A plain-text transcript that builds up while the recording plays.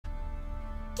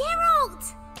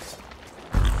Geralt!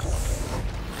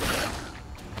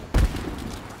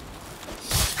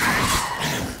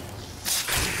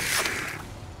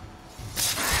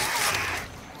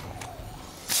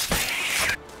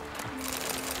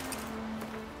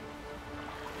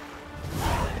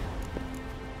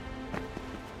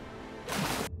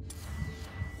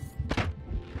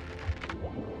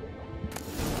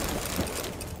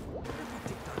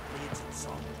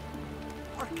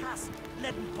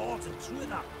 Letting balls and through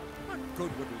that. What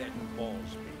good would letting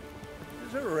balls be?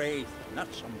 There's a wraith,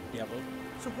 not some devil.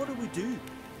 So what do?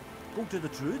 Go to the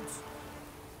druids?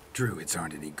 Druids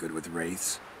aren't any good with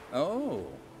wraiths. Oh,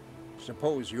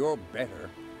 suppose you're better.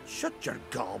 Shut your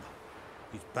gob.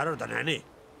 He's better than any.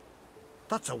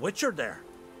 That's a witcher there.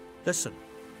 Listen,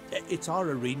 it's our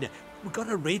arena. We got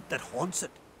a wraith that haunts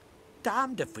it.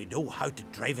 Damned if we know how to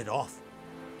drive it off.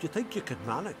 Do you think you could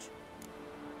manage?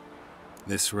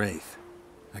 This wraith,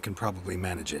 I can probably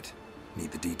manage it.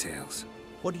 Need the details.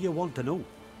 What do you want to know?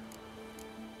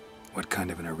 What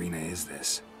kind of an arena is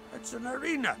this? It's an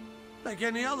arena, like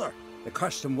any other. The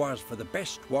custom was for the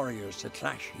best warriors to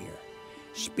clash here.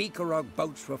 Speaker-og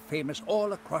bouts were famous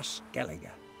all across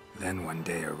Skellige. Then one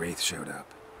day a wraith showed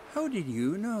up. How did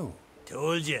you know?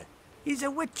 Told you. He's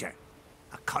a witcher.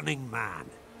 A cunning man.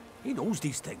 He knows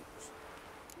these things.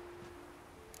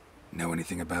 Know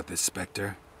anything about this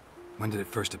spectre? When did it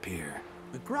first appear?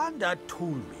 My granddad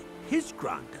told me. His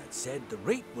granddad said the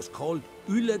wraith was called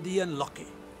Ulla the Unlucky.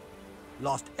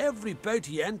 Lost every bout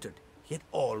he entered, yet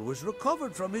always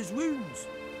recovered from his wounds.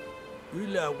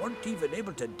 Ulla weren't even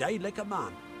able to die like a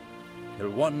man. Till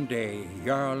one day,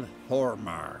 Jarl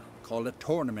Thormar called a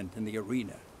tournament in the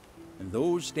arena. In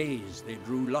those days, they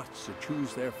drew lots to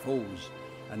choose their foes,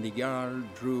 and the Jarl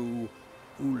drew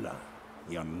Ulla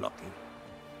the Unlucky.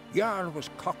 Jarl was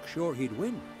cocksure he'd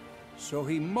win, so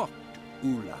he mocked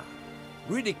Ulla,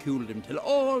 ridiculed him till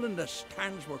all in the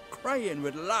stands were crying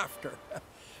with laughter.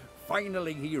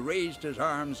 Finally, he raised his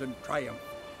arms in triumph,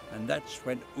 and that's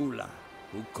when Ulla,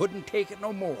 who couldn't take it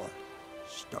no more,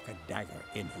 stuck a dagger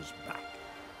in his back.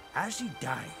 As he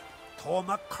died,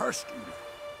 Thorma cursed Ulla.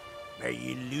 May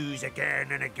ye lose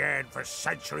again and again for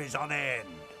centuries on end.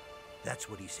 That's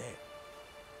what he said.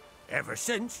 Ever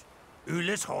since,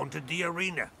 Ulla's haunted the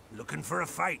arena, looking for a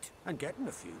fight, and getting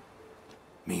a few.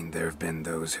 Mean there have been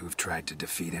those who've tried to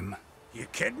defeat him? You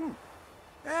kidding?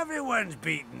 Everyone's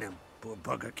beating him. Poor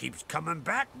bugger keeps coming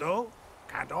back, though.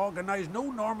 Can't organize no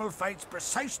normal fights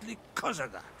precisely 'cause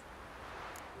of that.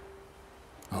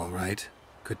 All right.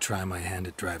 Could try my hand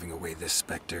at driving away this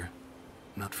spectre.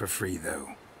 Not for free,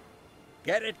 though.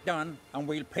 Get it done, and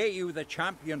we'll pay you the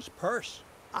champion's purse.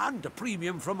 And the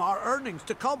premium from our earnings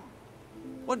to come.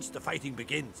 Once the fighting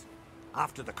begins.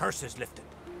 After the curse is lifted.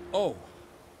 Oh,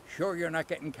 sure you're not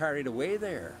getting carried away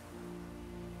there?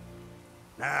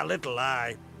 A little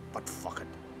lie, but fuck it.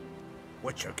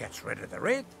 Witcher gets rid of the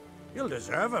wraith. He'll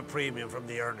deserve a premium from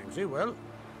the earnings, he will.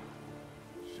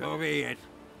 So be it.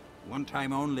 One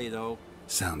time only, though.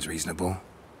 Sounds reasonable.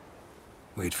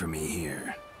 Wait for me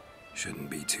here. Shouldn't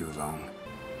be too long.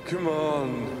 Come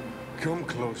on. Come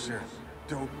closer.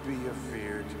 Don't be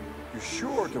afeard. You're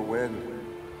sure to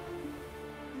win.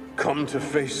 Come to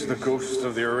face the ghost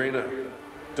of the arena.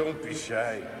 Don't be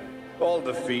shy. I'll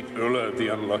defeat Ulla the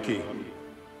Unlucky.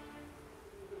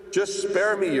 Just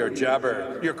spare me your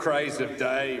jabber, your cries of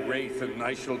die, wraith, and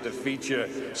I shall defeat you,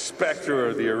 spectre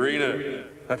of the arena.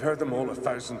 I've heard them all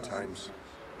 1,000 times.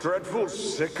 Dreadful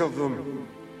sick of them.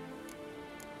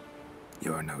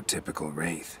 You're no typical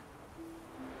wraith.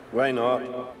 Why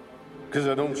not? Because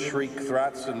I don't shriek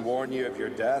threats and warn you of your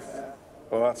death?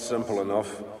 Well, that's simple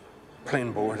enough.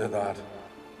 Plain bored of that.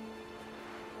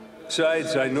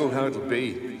 Besides, I know how it'll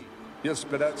be. You'll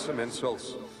spit out some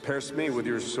insults, pierce me with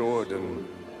your sword, and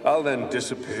I'll then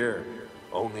disappear,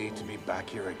 only to be back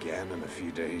here again in a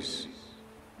few days.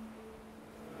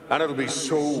 And it'll be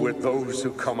so with those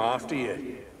who come after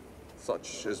you.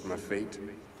 Such is my fate.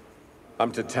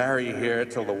 I'm to tarry here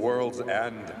till the world's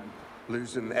end,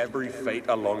 losing every fate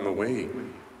along the way.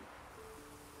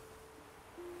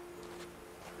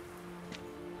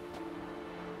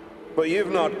 But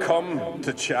you've not come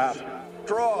to chat.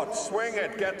 Draw it, swing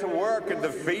it, get to work, and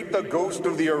defeat the ghost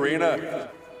of the arena.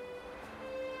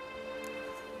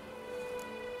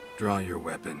 Draw your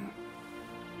weapon.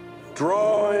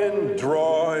 Draw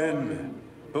in.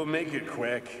 But make it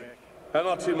quick. And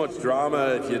not too much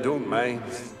drama if you don't mind.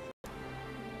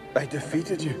 I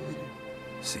defeated you.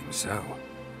 Seems so.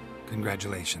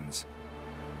 Congratulations.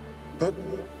 But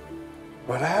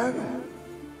how?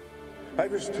 I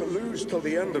was to lose till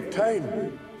the end of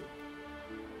time.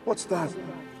 What's that?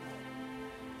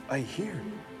 I hear.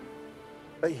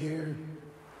 I hear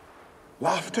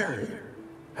laughter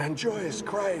and joyous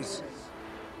cries,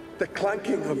 the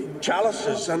clanking of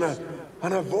chalices and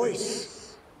a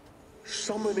voice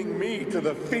summoning me to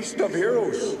the feast of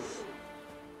heroes.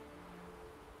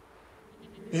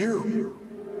 You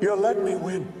let me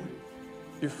win.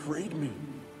 You freed me.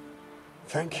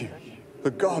 Thank you. The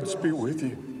gods be with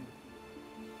you.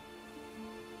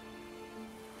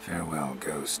 Farewell,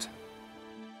 Ghost.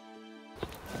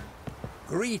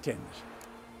 Greetings.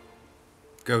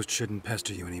 Ghost shouldn't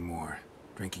pester you anymore.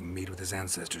 Drinking mead with his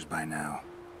ancestors by now.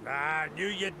 I knew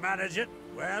you'd manage it.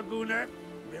 Well, Gunnar,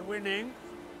 you're winning.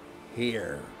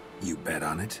 Here. You bet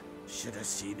on it? Should have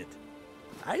seen it.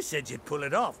 I said you'd pull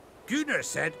it off. Gunnar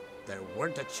said there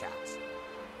weren't a chance.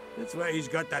 That's why he's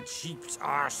got that sheep's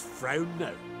arse frown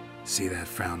now. See that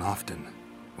frown often,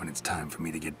 when it's time for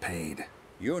me to get paid.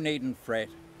 You needn't fret.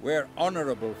 We're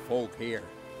honorable folk here.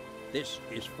 This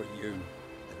is for you.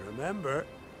 And remember,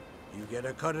 you get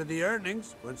a cut of the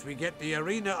earnings once we get the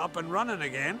arena up and running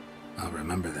again. I'll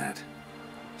remember that.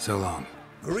 So long.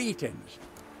 Greetings.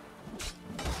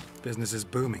 Business is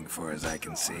booming for as I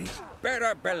can see.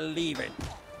 Better believe it.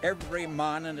 Every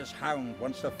man and his hound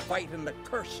wants to fight in the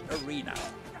cursed arena.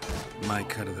 My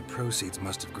cut of the proceeds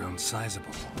must have grown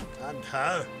sizable. And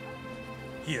how?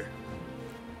 Here.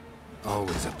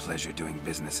 Always a pleasure doing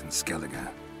business in Skellige.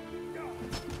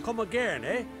 Come again,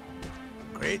 eh?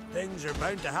 Great things are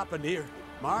bound to happen here.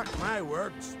 Mark my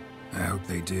words. I hope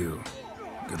they do.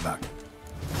 Good luck.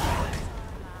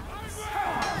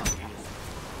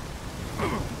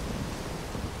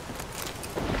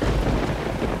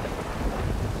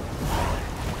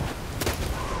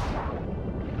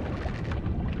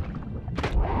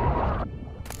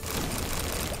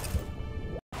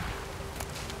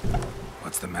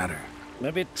 What's the matter?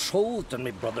 Maybe betrothed and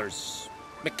me brothers.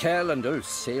 Mikkel and Ulf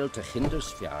sailed to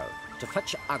Hindersfjord to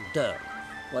fetch Agda.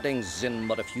 Wedding's in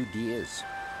but a few days,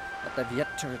 but they've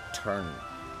yet to return.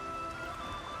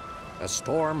 A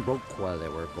storm broke while they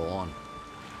were gone.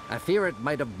 I fear it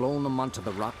might have blown them onto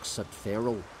the rocks at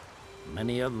Faroe.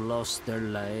 Many have lost their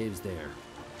lives there.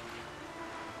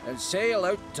 I'd sail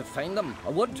out to find them, I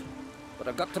would, but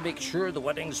I've got to make sure the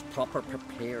wedding's proper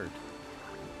prepared.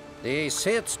 They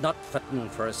say it's not fitting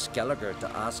for a Skelliger to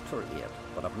ask for aid,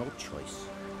 but I've no choice.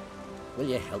 Will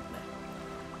you help me?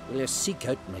 Will you seek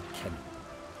out my kin?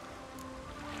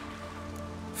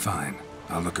 Fine.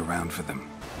 I'll look around for them.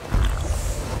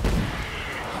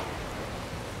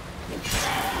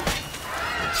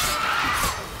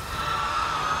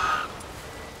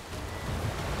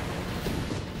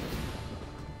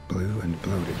 Blue and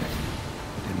bloated.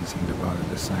 Didn't seem to bother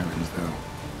the sirens, though.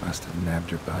 Must have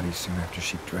nabbed her body soon after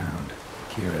she drowned.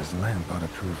 Kira's lamp ought to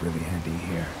prove really handy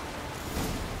here.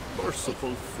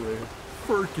 Merciful Frey,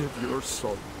 forgive your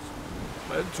sons.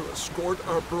 Meant to escort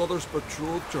our brother's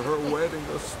betrothed to her wedding,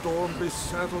 a storm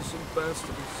beset us and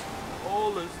bested us.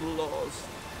 All is lost.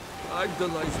 Agda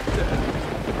lies dead,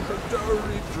 her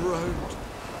dowry drowned.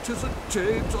 'Tis a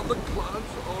taint on the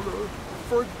clan's honor.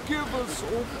 Forgive us,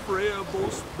 O Freya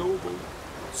most noble.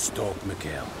 Stop,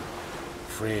 Mikkel.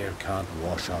 Freyr can't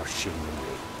wash our shame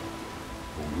away.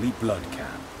 Only blood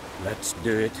can. Let's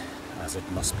do it as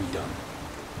it must be done.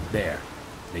 There,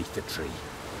 neath the tree.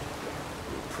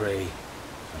 We'll pray,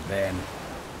 and then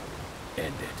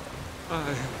end it.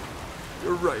 Aye,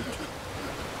 you're right.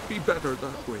 Be better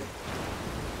that way.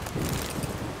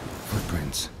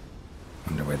 Footprints.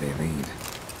 Wonder where they lead.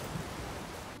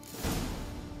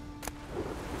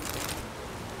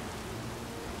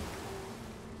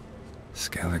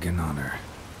 Skelligan honor.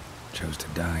 Chose to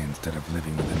die instead of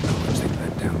living with the knowledge they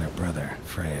let down their brother,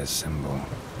 Freya's symbol.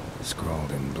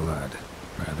 Scrawled in blood.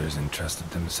 Brothers entrusted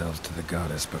themselves to the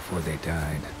goddess before they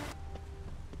died.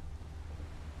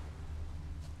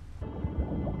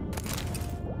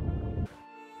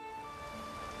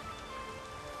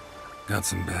 Got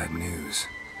some bad news.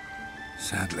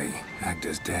 Sadly,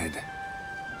 Agda's dead.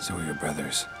 So are your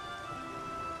brothers.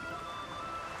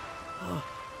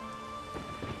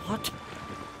 What?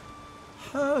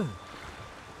 How?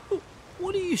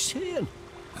 What are you saying?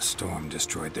 A storm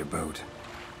destroyed their boat.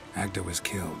 Agda was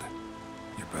killed.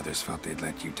 Your brothers felt they'd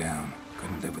let you down.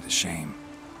 Couldn't live with the shame.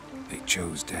 They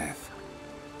chose death.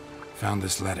 Found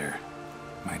this letter.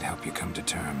 Might help you come to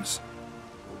terms.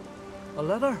 A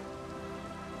letter?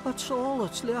 That's all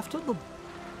that's left of them.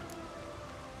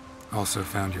 Also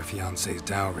found your fiancé's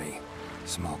dowry.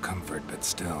 Small comfort, but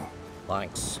still.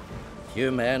 Thanks.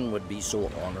 Few men would be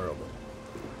so honourable.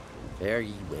 Fare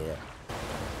ye well.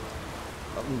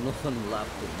 I've nothing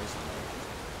left in this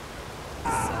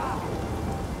life.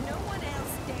 No one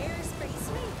else dares face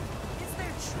me? Is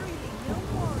there truly no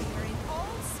warrior in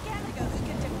all Skellige who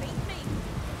can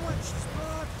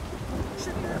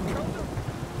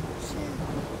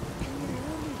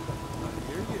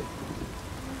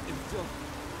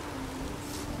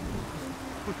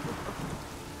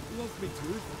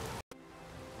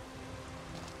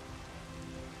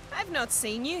I've not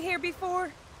seen you here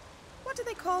before. What do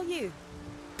they call you?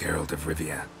 Geralt of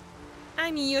Rivia.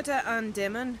 I'm Jutta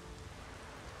Undimmen.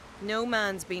 No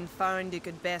man's been found who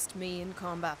could best me in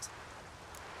combat.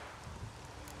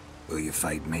 Will you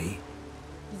fight me?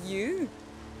 You?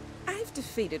 I've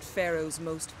defeated Pharaoh's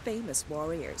most famous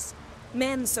warriors.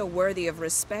 Men so worthy of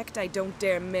respect I don't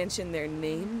dare mention their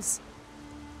names.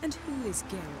 And who is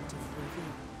Geralt of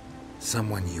Rivia?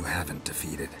 Someone you haven't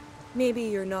defeated. Maybe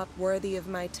you're not worthy of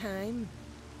my time.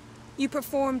 You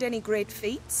performed any great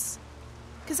feats?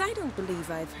 'Cause I don't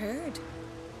believe I've heard.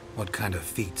 What kind of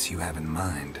feats you have in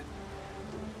mind?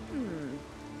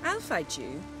 I'll fight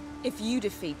you, if you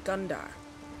defeat Gundar.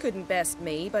 Couldn't best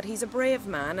me, but he's a brave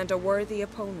man and a worthy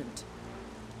opponent.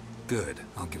 Good,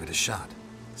 I'll give it a shot.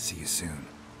 See you soon.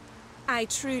 I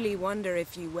truly wonder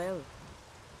if you will.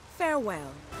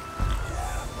 Farewell.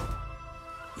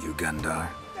 You Gundar?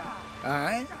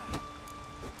 Aye?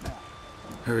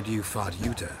 Heard you fought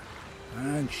Jutta.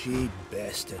 And she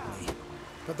bested me.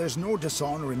 But there's no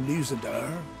dishonour in losing to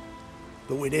her.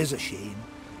 Though it is a shame.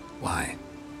 Why?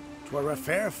 'Twere a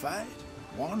fair fight,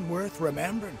 one worth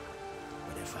remembering.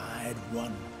 But if I'd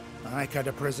won, I could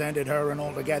have presented her an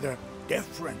altogether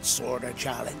different sort of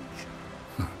challenge.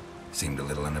 Seemed a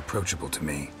little unapproachable to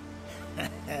me.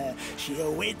 She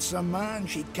awaits a man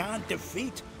she can't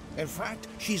defeat. In fact,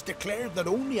 she's declared that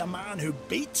only a man who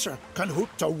beats her can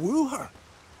hope to woo her.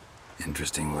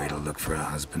 Interesting way to look for a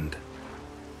husband.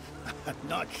 I'm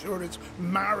not sure it's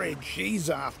marriage she's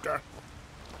after.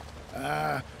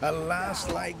 A lass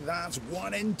like that's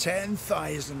 1 in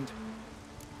 10,000.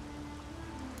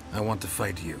 I want to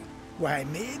fight you. Why,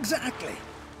 me exactly.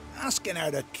 Asking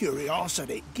out of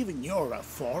curiosity, given you're a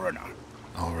foreigner.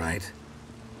 All right.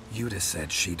 Jutta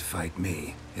said she'd fight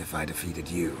me if I defeated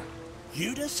you.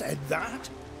 Jutta said that?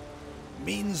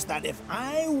 Means that if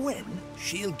I win,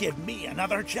 she'll give me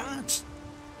another chance.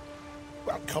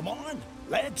 Well, come on,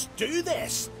 let's do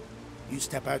this. You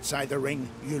step outside the ring,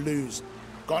 you lose.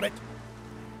 Got it?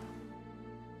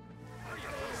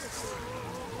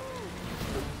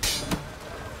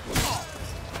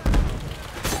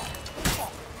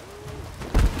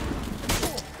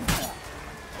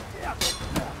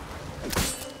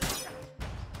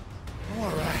 All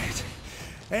right,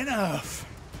 enough.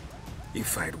 You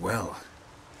fight well.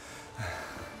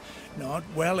 Not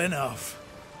well enough.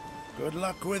 Good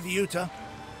luck with Jutta.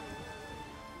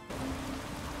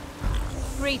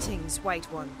 Greetings,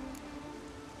 White One.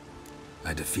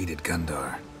 I defeated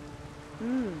Gundar.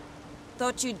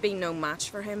 Thought you'd be no match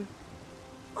for him.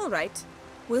 All right.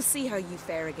 We'll see how you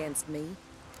fare against me.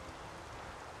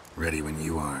 Ready when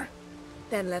you are.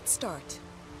 Then let's start.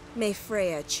 May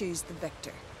Freya choose the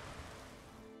victor.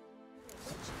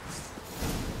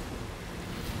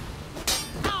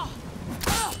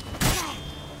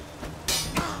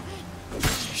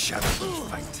 Shut up and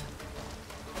fight.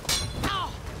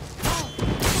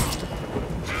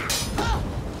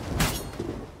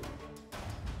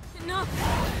 Enough!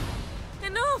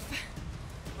 Enough!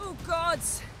 Oh,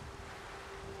 gods!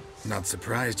 Not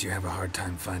surprised you have a hard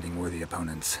time finding worthy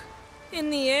opponents. In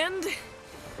the end,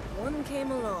 one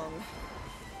came along.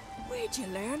 Where'd you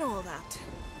learn all that?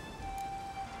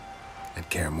 At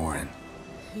Kaer Morhen.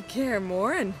 Kaer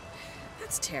Morhen?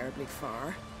 That's terribly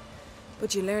far.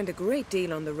 But you learned a great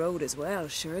deal on the road as well,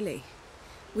 surely.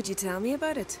 Would you tell me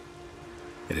about it?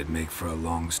 It'd make for a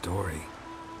long story.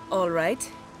 All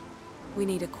right. We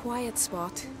need a quiet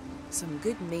spot, some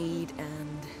good mead,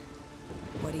 and...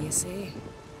 what do you say?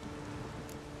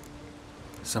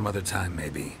 Some other time,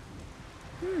 maybe.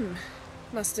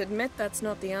 Must admit that's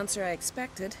not the answer I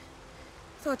expected.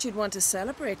 Thought you'd want to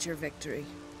celebrate your victory.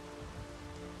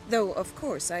 Though, of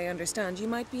course, I understand you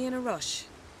might be in a rush.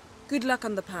 Good luck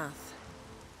on the path.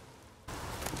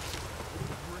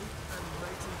 Great and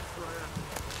mighty Freya,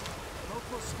 help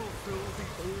us fulfill the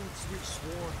oaths we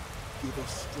swore. Give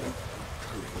us strength and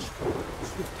courage,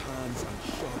 swift hands and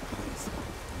sharp eyes.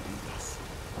 Lead us.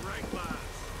 Right,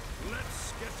 lads.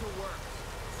 Let's get to work.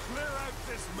 Clear out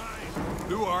this mine.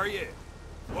 Who are you?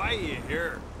 Why are you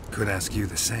here? Could ask you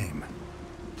the same.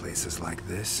 Places like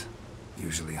this,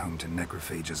 usually home to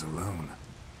necrophages alone.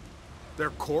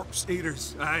 They're corpse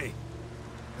eaters, aye.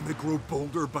 And they grow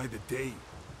bolder by the day.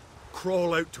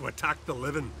 Crawl out to attack the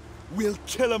living. We'll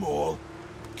kill them all.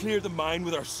 Clear the mine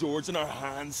with our swords in our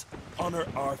hands. Honor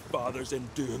our fathers in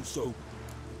doing so.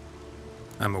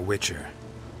 I'm a witcher.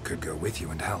 Could go with you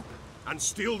and help. And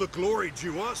steal the glory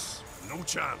due us? No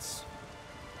chance.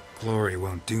 Glory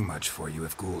won't do much for you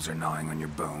if ghouls are gnawing on your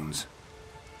bones.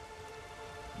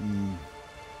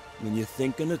 When you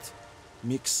think on it,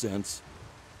 makes sense.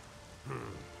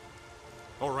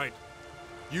 All right.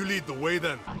 You lead the way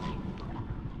then.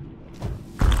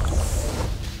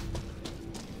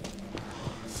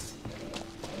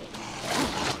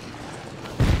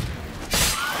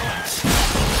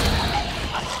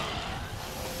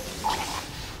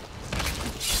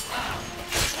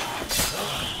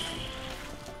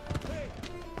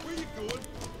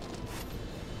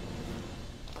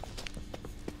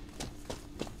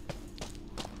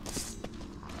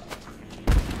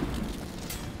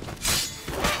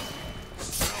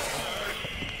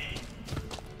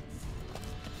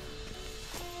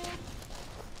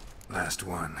 Last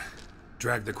one.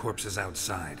 Drag the corpses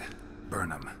outside. Burn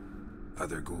them.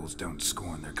 Other ghouls don't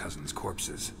scorn their cousins'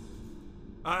 corpses.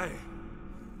 Aye.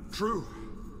 True.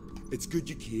 It's good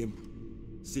you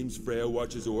came. Seems Freya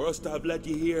watches over us to have led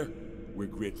you here. We're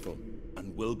grateful,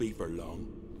 and will be for long.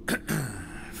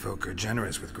 Folk are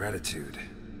generous with gratitude.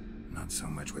 Not so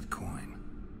much with coin.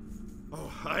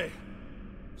 Oh, aye.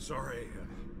 Sorry.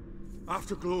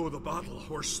 Afterglow of the battle,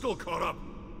 we're still caught up.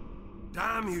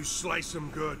 Damn, you slice 'em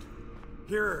good.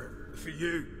 Here, for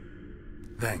you.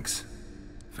 Thanks.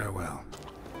 Farewell.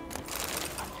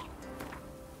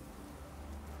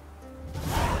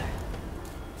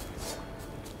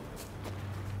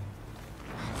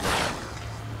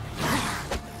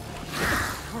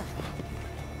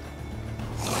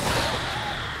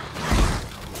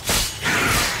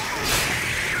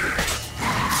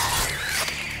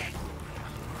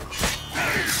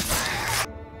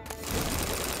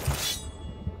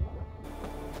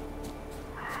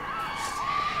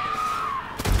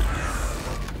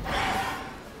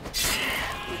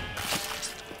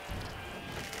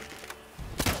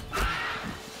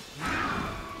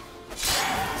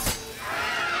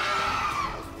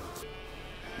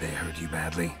 They hurt you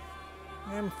badly?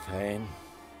 I'm fine.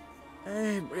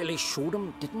 I really showed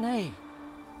him, didn't I?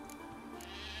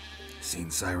 Seen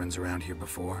sirens around here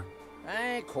before?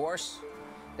 Aye, of course.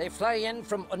 They fly in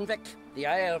from Wick, the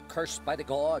isle cursed by the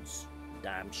gods.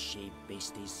 Damn she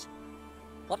beasties.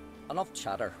 But enough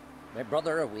chatter. My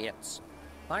brother awaits.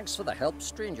 Thanks for the help,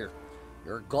 stranger.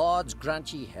 Your gods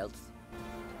grant ye health.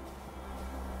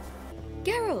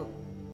 Geralt,